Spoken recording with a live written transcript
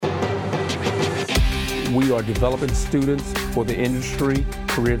we are developing students for the industry,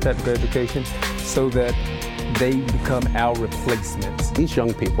 career technical education, so that they become our replacements. These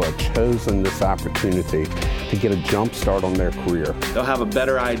young people have chosen this opportunity to get a jump start on their career. They'll have a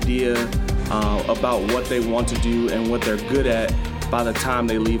better idea about what they want to do and what they're good at by the time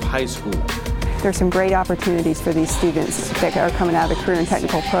they leave high school. There's some great opportunities for these students that are coming out of the career and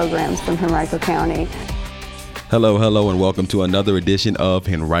technical programs from Henrico County. Hello, and welcome to another edition of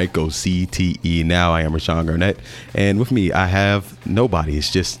Henrico CTE Now. I am Rashawn Garnett, and with me I have nobody.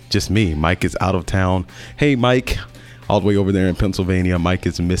 It's just me. Mike is out of town. Hey, Mike, all the way over there in Pennsylvania. Mike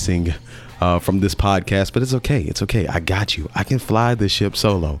is missing from this podcast, but it's okay. It's okay. I got you. I can fly this ship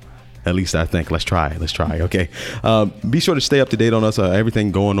solo. At least I think. Let's try. Okay. Be sure to stay up to date on us.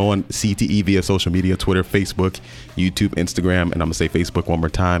 Everything going on CTE via social media, Twitter, Facebook, YouTube, Instagram. And I'm going to say Facebook one more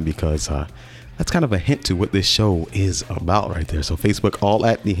time because that's kind of a hint to what this show is about right there. So Facebook, all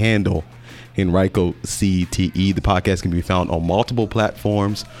at the handle Henrico CTE. The podcast can be found on multiple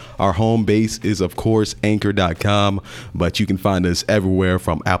platforms. Our home base is, of course, anchor.com. But you can find us everywhere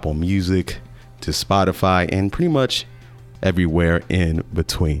from Apple Music to Spotify and pretty much everywhere in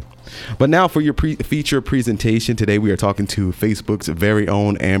between. But now for your feature presentation today, we are talking to Facebook's very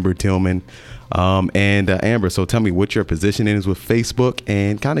own Amber Tillman. Amber, so tell me what your position is with Facebook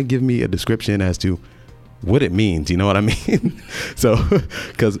and kind of give me a description as to what it means. You know what I mean? So,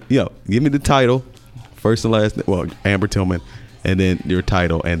 because, give me the title, first and last, Amber Tillman, and then your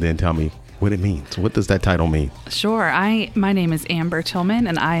title, and then tell me what it means. What does that title mean? Sure. My name is Amber Tillman,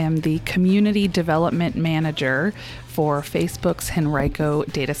 and I am the Community Development Manager for Facebook's Henrico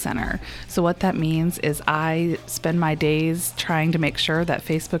Data Center. So what that means is I spend my days trying to make sure that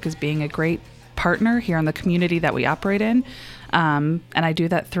Facebook is being a great partner here in the community that we operate in. And I do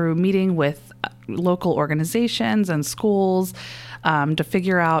that through meeting with local organizations and schools to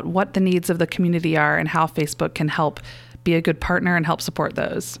figure out what the needs of the community are and how Facebook can help be a good partner and help support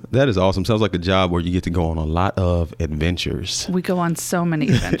those. That is awesome. Sounds like a job where you get to go on a lot of adventures. We go on so many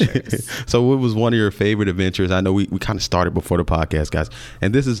adventures. So what was one of your favorite adventures? I know we kind of started before the podcast, guys.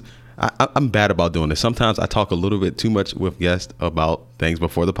 And this is, I'm bad about doing this. Sometimes I talk a little bit too much with guests about things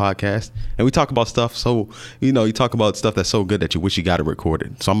before the podcast. And we talk about stuff. So, you talk about stuff that's so good that you wish you got it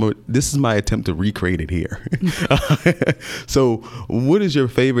recorded. So this is my attempt to recreate it here. So what is your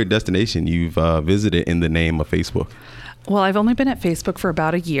favorite destination you've visited in the name of Facebook? Well, I've only been at Facebook for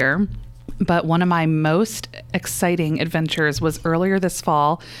about a year, but one of my most exciting adventures was earlier this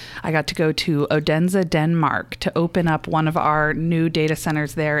fall. I got to go to Odense, Denmark to open up one of our new data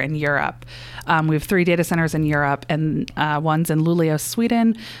centers there in Europe. We have 3 data centers in Europe, and one's in Luleå,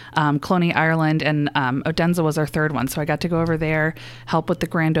 Sweden, Cloney, Ireland, and Odense was our 3rd one. So I got to go over there, help with the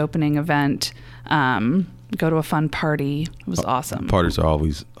grand opening event, go to a fun party. It was awesome. Parties are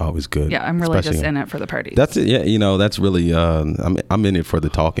always good. Yeah, I'm really just in it for the parties. That's it. Yeah, that's really. I'm in it for the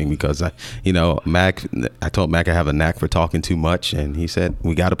talking because Mac. I told Mac I have a knack for talking too much, and he said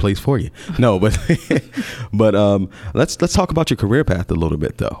we got a place for you. No, but let's talk about your career path a little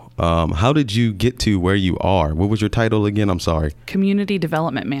bit though. How did you get to where you are? What was your title again? I'm sorry. Community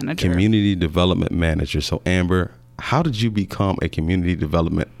Development Manager. Community Development Manager. So Amber, how did you become a community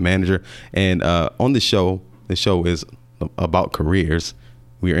development manager? And on the show is about careers.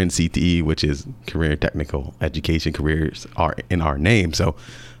 We are in CTE, which is career technical education. Careers are in our name. So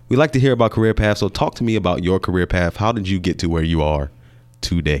we like to hear about career paths. So talk to me about your career path. How did you get to where you are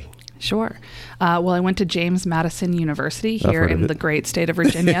today? Sure. Well, I went to James Madison University here in the great state of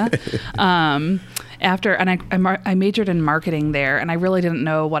Virginia. I majored in marketing there, and I really didn't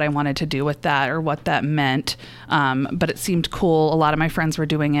know what I wanted to do with that or what that meant. But it seemed cool. A lot of my friends were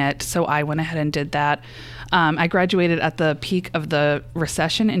doing it, so I went ahead and did that. I graduated at the peak of the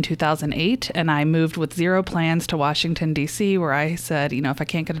recession in 2008, and I moved with 0 plans to Washington, D.C., where I said, if I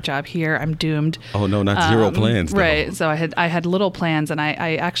can't get a job here, I'm doomed. Oh, no, not 0 plans. Right. Though. So I had little plans, and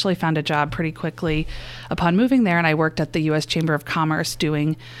I actually found a job pretty quickly upon moving there, and I worked at the U.S. Chamber of Commerce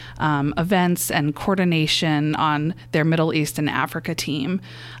doing events and coordination on their Middle East and Africa team.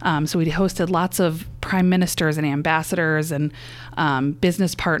 So we hosted lots of prime ministers and ambassadors and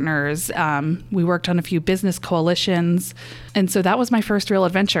business partners. We worked on a few business coalitions. And so that was my first real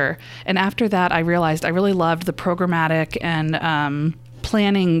adventure. And after that, I realized I really loved the programmatic and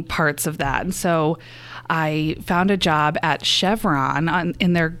planning parts of that. And so I found a job at Chevron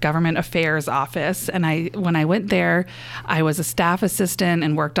in their government affairs office. And when I went there, I was a staff assistant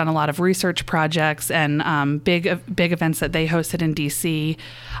and worked on a lot of research projects and big events that they hosted in DC.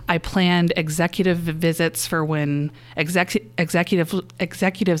 I planned executive visits for when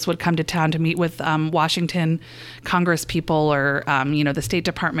executives would come to town to meet with Washington Congress people or the State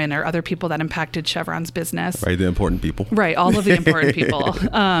Department or other people that impacted Chevron's business. Right, the important people. Right, all of the important people.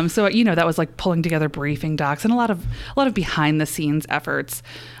 So that was like pulling together briefing docs and a lot of behind the scenes efforts.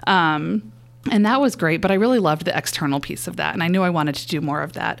 And that was great, but I really loved the external piece of that, and I knew I wanted to do more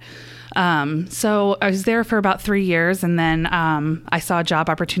of that. So I was there for about 3 years, and then I saw a job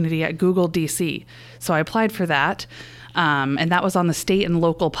opportunity at Google DC. So I applied for that, and that was on the state and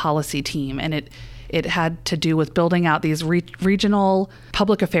local policy team, and it had to do with building out these regional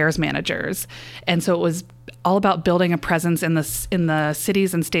public affairs managers. And so it was all about building a presence in the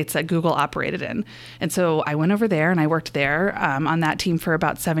cities and states that Google operated in. And so I went over there and I worked there on that team for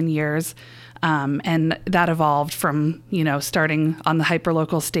about 7 years. And that evolved from, starting on the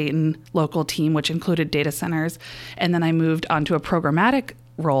hyperlocal state and local team, which included data centers. And then I moved onto a programmatic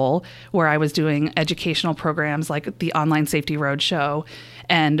role where I was doing educational programs like the Online Safety Roadshow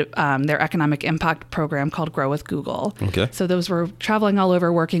and their economic impact program called Grow with Google. Okay. So those were traveling all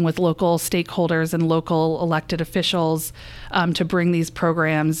over, working with local stakeholders and local elected officials to bring these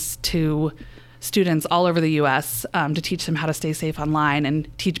programs to students all over the U.S. To teach them how to stay safe online and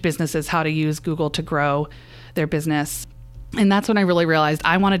teach businesses how to use Google to grow their business. And that's when I really realized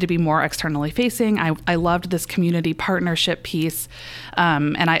I wanted to be more externally facing. I loved this community partnership piece,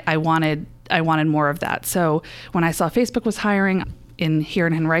 and I wanted more of that. So when I saw Facebook was hiring here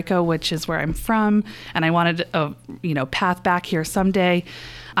in Henrico, which is where I'm from, and I wanted a path back here someday,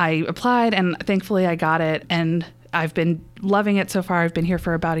 I applied, and thankfully I got it. And I've been loving it so far. I've been here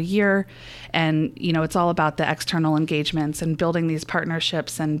for about a year, and it's all about the external engagements and building these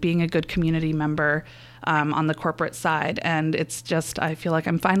partnerships and being a good community member on the corporate side. And it's just, I feel like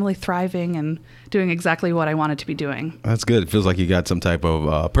I'm finally thriving and doing exactly what I wanted to be doing. That's good. It feels like you got some type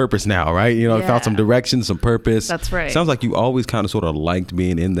of purpose now, right? Found some direction, some purpose. That's right. Sounds like you always kind of sort of liked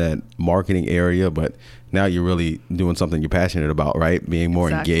being in that marketing area, but now you're really doing something you're passionate about, right? Being more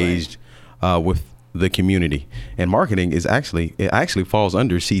engaged with the community. And marketing is actually falls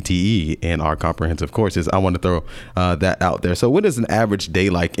under CTE in our comprehensive courses. I want to throw that out there. So what is an average day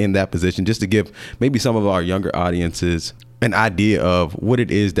like in that position, just to give maybe some of our younger audiences an idea of what it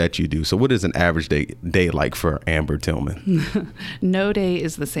is that you do? So what is an average day like for Amber Tillman? No day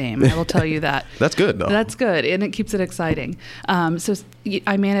is the same. I will tell you that. That's good, though. That's good, and it keeps it exciting. So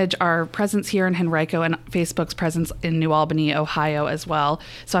I manage our presence here in Henrico and Facebook's presence in New Albany, Ohio as well.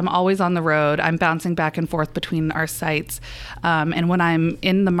 So I'm always on the road. I'm bouncing back and forth between our sites. And when I'm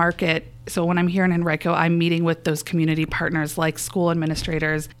in the market, so when I'm here in Henrico, I'm meeting with those community partners like school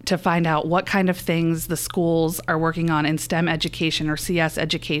administrators to find out what kind of things the schools are working on in STEM education or CS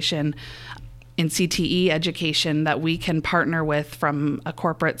education, in CTE education that we can partner with from a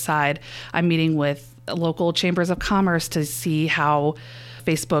corporate side. I'm meeting with local chambers of commerce to see how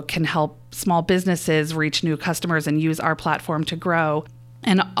Facebook can help small businesses reach new customers and use our platform to grow.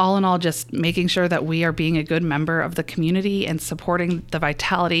 And all in all, just making sure that we are being a good member of the community and supporting the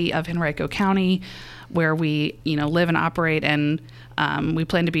vitality of Henrico County, where we, live and operate, and we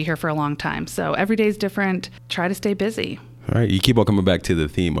plan to be here for a long time. So every day is different. Try to stay busy. All right. You keep on coming back to the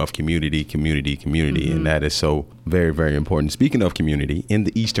theme of community, mm-hmm. and that is so very, very important. Speaking of community, in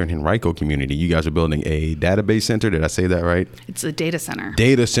the Eastern Henrico community, you guys are building a database center. Did I say that right? It's a data center.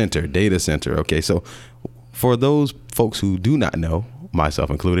 Data center. Okay. So for those folks who do not know, myself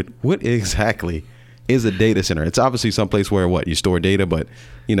included, what exactly is a data center? It's obviously someplace where you store data, but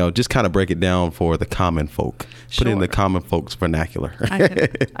just kind of break it down for the common folk. Sure. Put in the common folks vernacular.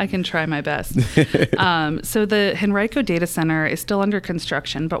 I can try my best. So the Henrico Data Center is still under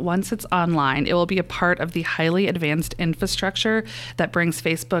construction, but once it's online, it will be a part of the highly advanced infrastructure that brings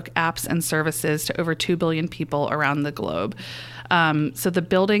Facebook apps and services to over 2 billion people around the globe. So the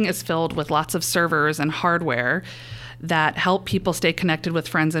building is filled with lots of servers and hardware that help people stay connected with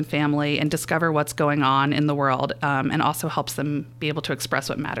friends and family and discover what's going on in the world, and also helps them be able to express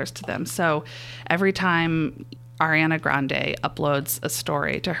what matters to them. So every time Ariana Grande uploads a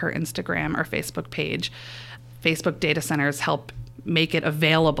story to her Instagram or Facebook page, Facebook data centers help make it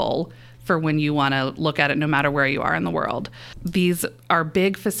available for when you want to look at it, no matter where you are in the world. These are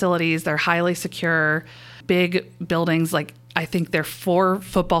big facilities. They're highly secure, big buildings. I think they're 4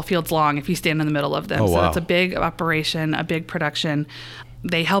 football fields long if you stand in the middle of them. Oh, wow. So it's a big operation, a big production.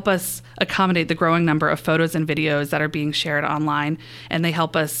 They help us accommodate the growing number of photos and videos that are being shared online, and they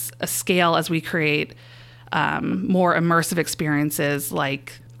help us scale as we create more immersive experiences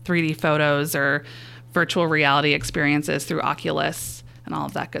like 3D photos or virtual reality experiences through Oculus and all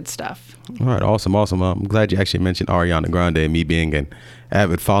of that good stuff. All right, awesome. I'm glad you actually mentioned Ariana Grande, me being an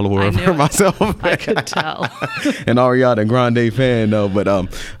avid follower of her myself. I could tell. An Ariana Grande fan, though. But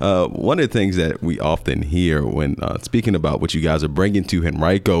one of the things that we often hear when speaking about what you guys are bringing to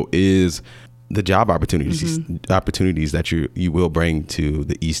Henrico is the job opportunities, opportunities that you will bring to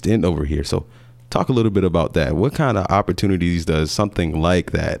the East End over here. So talk a little bit about that. What kind of opportunities does something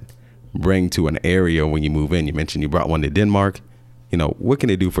like that bring to an area when you move in? You mentioned you brought one to Denmark. What can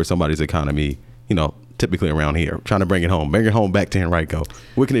it do for somebody's economy, typically around here, trying to bring it home back to Henrico?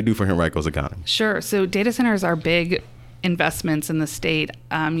 What can it do for Henrico's economy? Sure. So data centers are big investments in the state.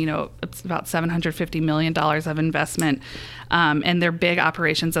 It's about $750 million of investment. And they're big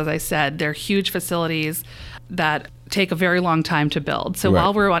operations, as I said. They're huge facilities that take a very long time to build. So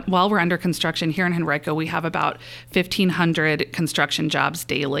while we're under construction here in Henrico, we have about 1,500 construction jobs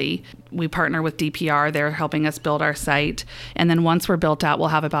daily. We partner with DPR. They're helping us build our site. And then once we're built out, we'll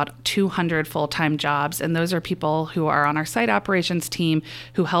have about 200 full-time jobs. And those are people who are on our site operations team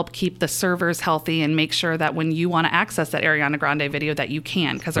who help keep the servers healthy and make sure that when you want to access that Ariana Grande video that you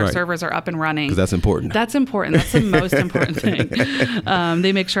can, because our servers are up and running. Because that's important. That's important. That's the most important thing.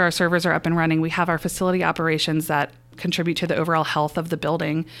 They make sure our servers are up and running. We have our facility operations that contribute to the overall health of the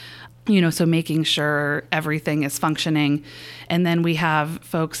building, so making sure everything is functioning. And then we have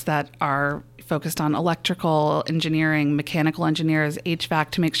folks that are focused on electrical engineering, mechanical engineers, HVAC,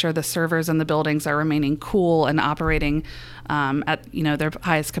 to make sure the servers in the buildings are remaining cool and operating at their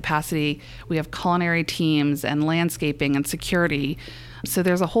highest capacity. We have culinary teams and landscaping and security. So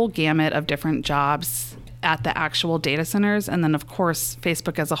there's a whole gamut of different jobs at the actual data centers. And then, of course,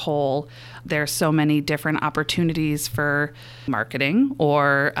 Facebook as a whole, there's so many different opportunities for marketing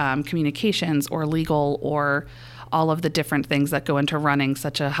or communications or legal or all of the different things that go into running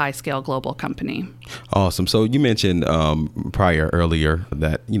such a high-scale global company. Awesome. So you mentioned earlier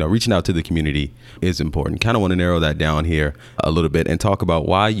that, reaching out to the community is important. Kind of want to narrow that down here a little bit and talk about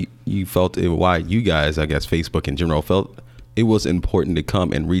why you felt it, why you guys, I guess Facebook in general, felt it was important to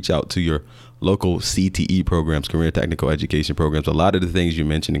come and reach out to your local CTE programs, career technical education programs. A lot of the things you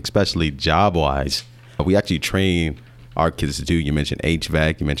mentioned, especially job-wise, we actually train our kids to do. You mentioned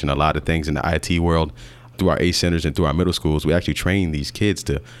HVAC, you mentioned a lot of things in the IT world. Through our ACE centers and through our middle schools, we actually train these kids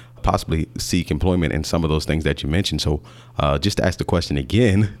to possibly seek employment in some of those things that you mentioned. So just to ask the question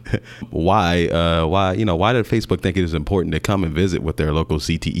again, why did Facebook think it is important to come and visit with their local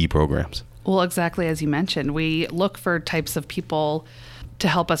CTE programs? Well, exactly as you mentioned, we look for types of people to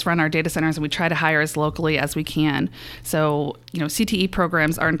help us run our data centers, and we try to hire as locally as we can. So, CTE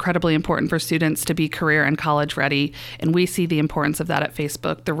programs are incredibly important for students to be career and college ready, and we see the importance of that at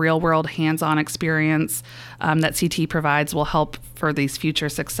Facebook. The real-world hands-on experience that CTE provides will help for these future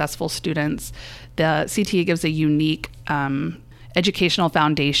successful students. The CTE gives a unique educational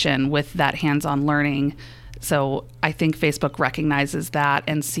foundation with that hands-on learning. So I think Facebook recognizes that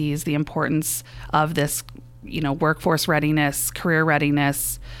and sees the importance of this workforce readiness, career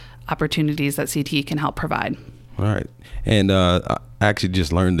readiness, opportunities that CTE can help provide. All right. And I actually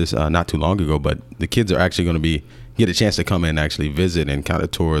just learned this not too long ago, but the kids are actually going to get a chance to come in and actually visit and kind of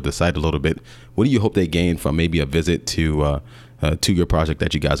tour the site a little bit. What do you hope they gain from maybe a visit to your project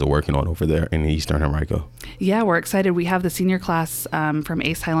that you guys are working on over there in Eastern Henrico? Yeah, we're excited. We have the senior class from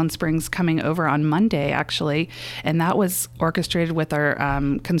ACE Highland Springs coming over on Monday, actually, and that was orchestrated with our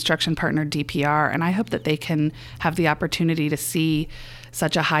construction partner DPR, and I hope that they can have the opportunity to see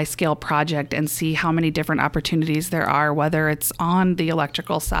such a high-scale project and see how many different opportunities there are, whether it's on the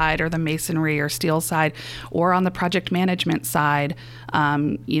electrical side or the masonry or steel side or on the project management side,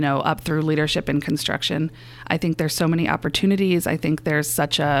 up through leadership and construction. I think there's so many opportunities. I think there's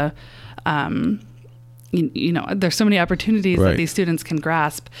such a there's so many opportunities that these students can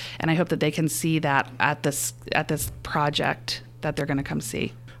grasp, and I hope that they can see that at this project that they're going to come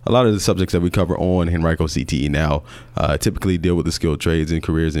see. A lot of the subjects that we cover on Henrico CTE now typically deal with the skilled trades and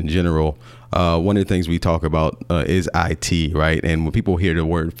careers in general. One of the things we talk about is IT, right? And when people hear the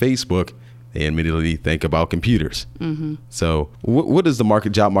word Facebook, they immediately think about computers. Mm-hmm. So what does the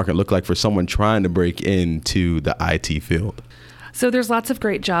job market look like for someone trying to break into the IT field? So there's lots of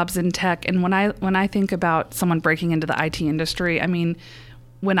great jobs in tech. And when I think about someone breaking into the IT industry, I mean,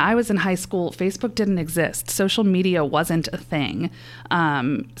 when I was in high school, Facebook didn't exist. Social media wasn't a thing.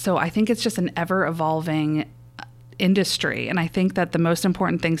 So I think it's just an ever-evolving industry. And I think that the most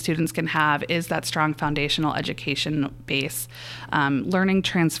important thing students can have is that strong foundational education base, learning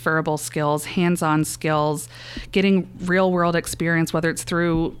transferable skills, hands-on skills, getting real-world experience, whether it's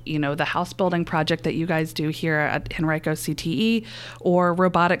through, the house building project that you guys do here at Henrico CTE or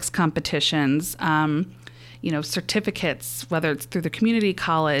robotics competitions, certificates, whether it's through the community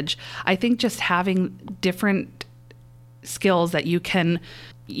college. I think just having different skills that you can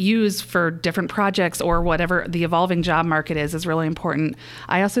use for different projects or whatever the evolving job market is really important.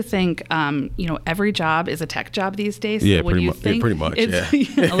 I also think, every job is a tech job these days. Yeah, so when pretty much.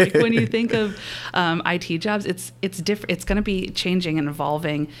 Yeah. Like when you think of IT jobs, it's different. It's going to be changing and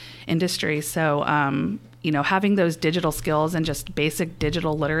evolving industry. So, having those digital skills and just basic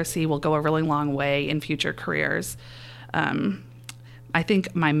digital literacy will go a really long way in future careers. I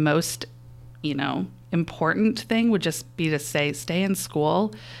think my most, important thing would just be to stay in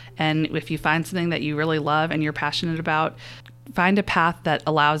school. And if you find something that you really love and you're passionate about, find a path that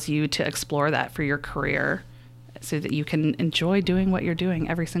allows you to explore that for your career so that you can enjoy doing what you're doing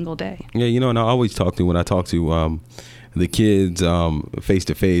every single day. Yeah, and I always when I talk to the kids face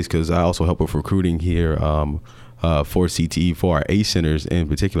to face, because I also help with recruiting here for CTE, for our ACE centers in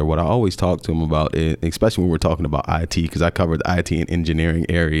particular. What I always talk to them about, especially when we're talking about IT, because I cover the IT and engineering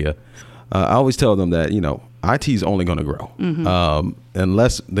area, I always tell them that, IT is only going to grow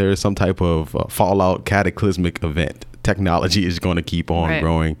unless there's some type of fallout, cataclysmic event. Technology is going to keep on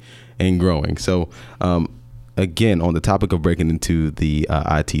growing and growing. So, again, on the topic of breaking into the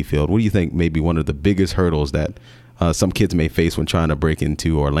IT field, what do you think may be one of the biggest hurdles that some kids may face when trying to break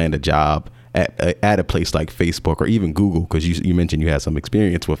into or land a job at a place like Facebook or even Google? Because you mentioned you had some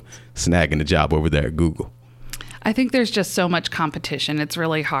experience with snagging a job over there at Google. I think there's just so much competition. It's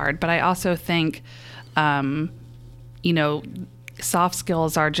really hard. But I also think, soft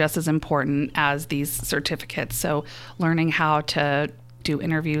skills are just as important as these certificates. So learning how to do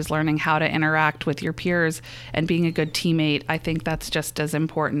interviews, learning how to interact with your peers, and being a good teammate, I think that's just as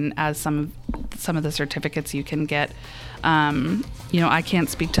important as some of the certificates you can get. I can't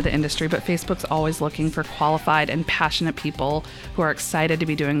speak to the industry, but Facebook's always looking for qualified and passionate people who are excited to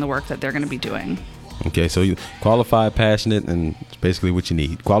be doing the work that they're going to be doing. Okay, so you qualified, passionate, and it's basically what you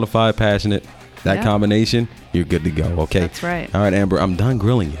need. Qualified, passionate, that combination, you're good to go. Okay, that's right. All right, Amber, I'm done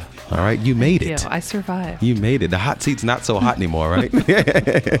grilling you. All right, you made it. I survived. You made it. The hot seat's not so hot anymore, right?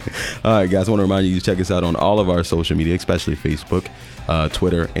 All right, guys, I want to remind you to check us out on all of our social media, especially Facebook,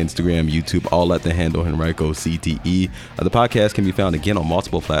 Twitter, Instagram, YouTube, all at the handle Henrico CTE. The podcast can be found again on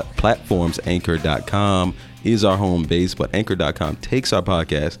multiple platforms. Anchor.com is our home base, but Anchor.com takes our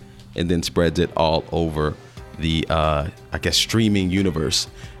podcast and then spreads it all over the, streaming universe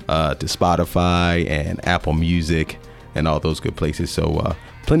to Spotify and Apple Music and all those good places. So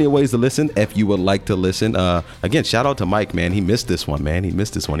plenty of ways to listen if you would like to listen. Again, shout out to Mike, man. He missed this one, man.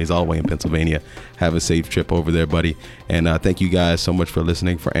 He's all the way in Pennsylvania. Have a safe trip over there, buddy. And thank you guys so much for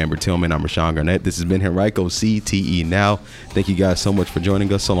listening. For Amber Tillman, I'm Rashawn Garnett. This has been Henrico CTE Now. Thank you guys so much for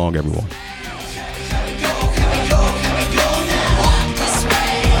joining us. So long, everyone.